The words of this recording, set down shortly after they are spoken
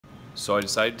So I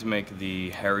decided to make the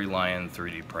Hairy Lion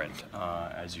 3D print.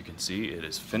 As you can see, it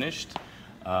is finished.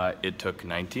 It took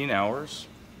 19 hours.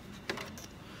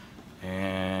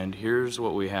 And here's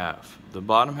what we have. The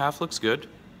bottom half looks good.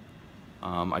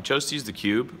 I chose to use the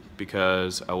cube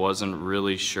because I wasn't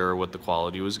really sure what the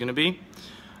quality was going to be.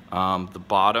 The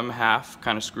bottom half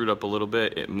kind of screwed up a little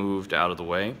bit. It moved out of the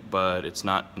way, but it's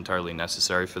not entirely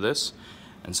necessary for this.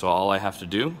 And so all I have to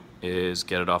do is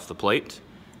get it off the plate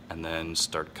and then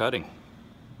start cutting.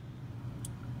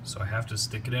 So I have to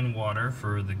stick it in water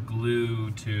for the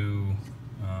glue to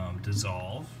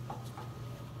dissolve.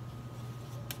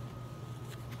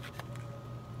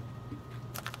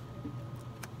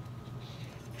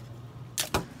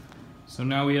 So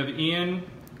now we have Ian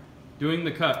doing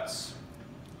the cuts.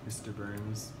 Mr.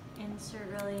 Burns. Insert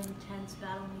really intense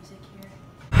battle music here.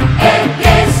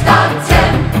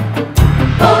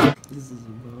 This is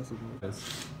impossible.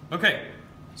 Okay,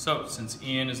 so since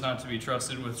Ian is not to be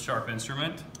trusted with sharp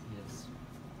instrument, Yes.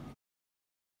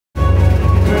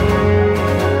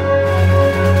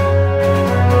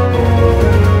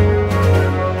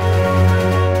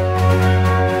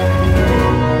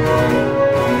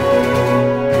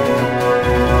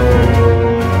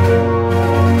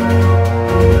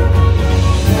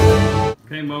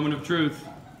 okay, moment of truth.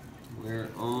 We're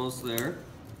almost there.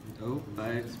 Oh,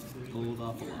 I pulled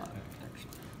off a lot,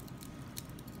 actually.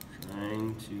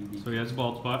 Trying to be. So he has a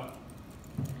bald spot.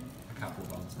 A couple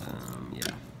bumps. Yeah.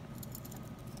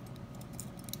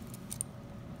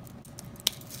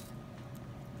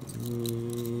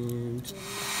 And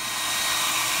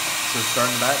So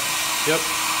starting back? Yep.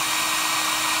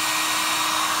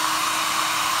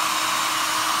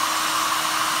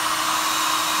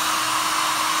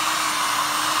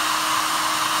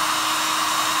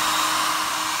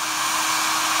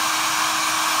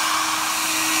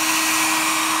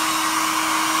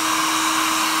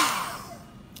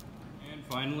 And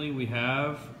finally we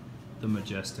have the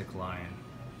majestic lion.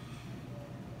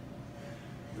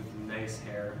 with nice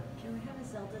hair. Can we have a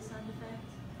Zelda sound effect?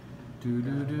 Do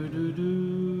do do do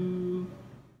do.